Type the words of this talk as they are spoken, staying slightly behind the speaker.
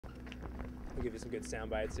We'll give you some good sound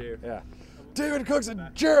bites here. Yeah. David Cook's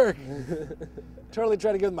a jerk. Totally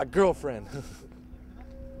tried to get with my girlfriend.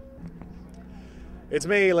 It's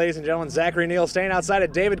me, ladies and gentlemen, Zachary Neal, staying outside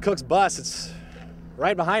of David Cook's bus. It's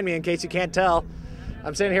right behind me, in case you can't tell.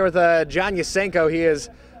 I'm standing here with John Yusenko. He is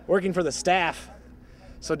working for the staff.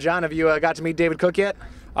 So, John, have you got to meet David Cook yet?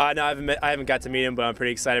 No, I haven't got to meet him, but I'm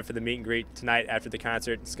pretty excited for the meet and greet tonight after the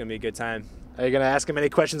concert. It's going to be a good time. Are you going to ask him any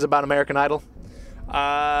questions about American Idol?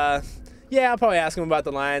 Yeah, I'll probably ask him about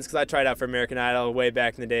the Lions because I tried out for American Idol way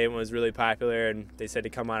back in the day when it was really popular, and they said to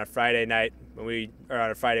come on a Friday night or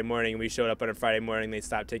on a Friday morning. We showed up on a Friday morning. They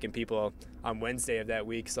stopped taking people on Wednesday of that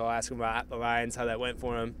week, so I'll ask him about the Lions, how that went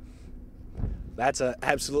for him. That's an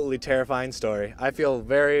absolutely terrifying story. I feel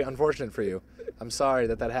very unfortunate for you. I'm sorry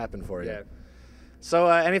that happened for you. Yeah. So,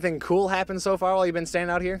 anything cool happened so far while you've been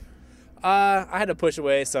standing out here? I had to push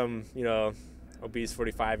away some, obese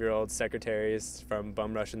 45-year-old secretaries from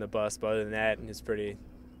bum rushing the bus, but other than that, it's pretty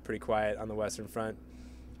quiet on the Western Front.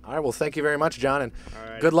 All right, well, thank you very much, John, and All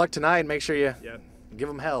right. good luck tonight. Make sure you give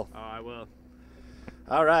them hell. Oh, I will.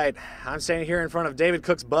 All right, I'm standing here in front of David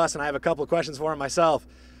Cook's bus, and I have a couple of questions for him myself.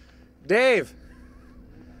 Dave,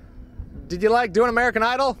 did you like doing American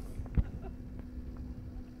Idol?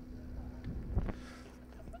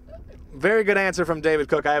 Very good answer from David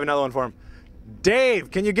Cook. I have another one for him.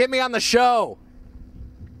 Dave, can you get me on the show?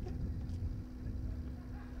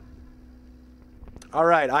 All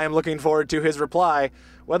right, I am looking forward to his reply,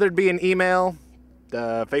 whether it be an email,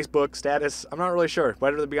 Facebook status, I'm not really sure,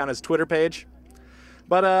 whether it be on his Twitter page.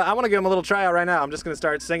 But I want to give him a little tryout right now. I'm just going to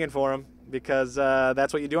start singing for him because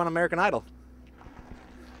that's what you do on American Idol.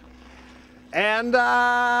 And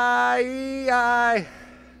I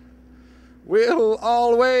will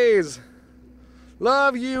always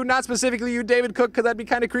love you, not specifically you, David Cook, because that'd be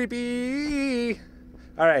kind of creepy.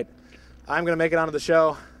 All right, I'm going to make it onto the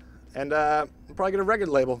show, and I'll probably get a record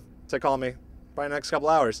label to call me probably in the next couple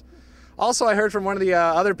hours. Also, I heard from one of the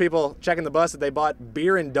other people checking the bus that they bought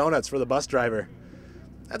beer and donuts for the bus driver.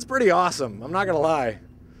 That's pretty awesome, I'm not going to lie.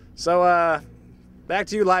 So, back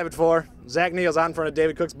to you live at 4. Zach Neal's out in front of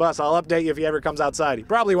David Cook's bus. I'll update you if he ever comes outside. He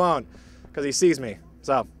probably won't, because he sees me.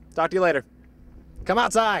 So, talk to you later. Come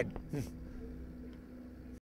outside.